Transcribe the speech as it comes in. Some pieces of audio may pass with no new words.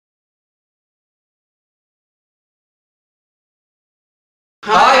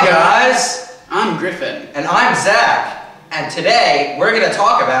Hi guys! I'm Griffin. And I'm Zach. And today we're going to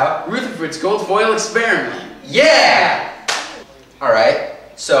talk about Rutherford's gold foil experiment. Yeah! Alright,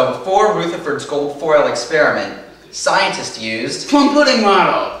 so before Rutherford's gold foil experiment, scientists used Plum pudding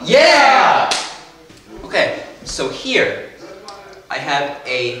model. Yeah! Okay, so here I have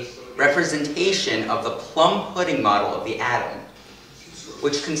a representation of the plum pudding model of the atom,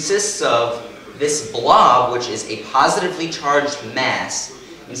 which consists of this blob, which is a positively charged mass,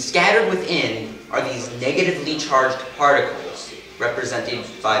 and scattered within are these negatively charged particles, represented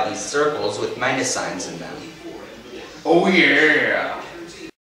by these circles with minus signs in them. Oh yeah!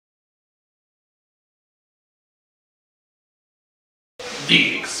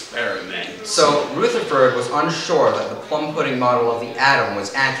 The experiment. So Rutherford was unsure that the plum pudding model of the atom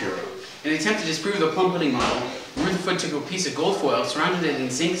was accurate. In an attempt to disprove the plum pudding model, Rutherford took a piece of gold foil, surrounded it in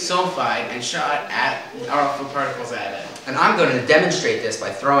zinc sulfide, and shot at alpha particles at it. And I'm going to demonstrate this by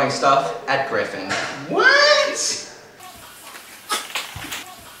throwing stuff at Griffin. What?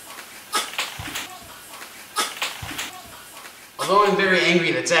 Although I'm very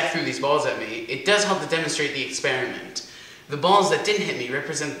angry that Zach threw these balls at me, it does help to demonstrate the experiment. The balls that didn't hit me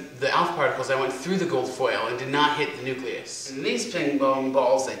represent the alpha particles that went through the gold foil and did not hit the nucleus. And these ping pong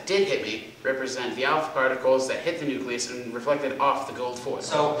balls that did hit me represent the alpha particles that hit the nucleus and reflected off the gold foil.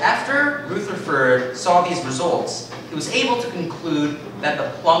 So after Rutherford saw these results, he was able to conclude that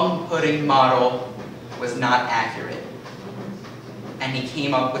the plum pudding model was not accurate. And he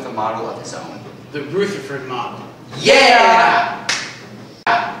came up with a model of his own. The Rutherford model. Yeah!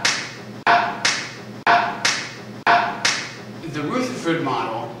 The Rutherford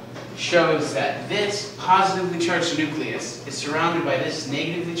model shows that this positively charged nucleus is surrounded by this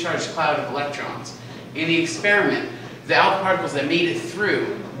negatively charged cloud of electrons. In the experiment, the alpha particles that made it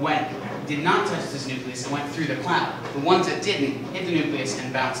through did not touch this nucleus and went through the cloud. The ones that didn't hit the nucleus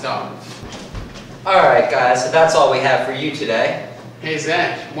and bounced off. Alright guys, so that's all we have for you today. Hey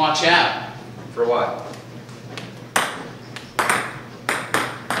Zach, watch out. For what?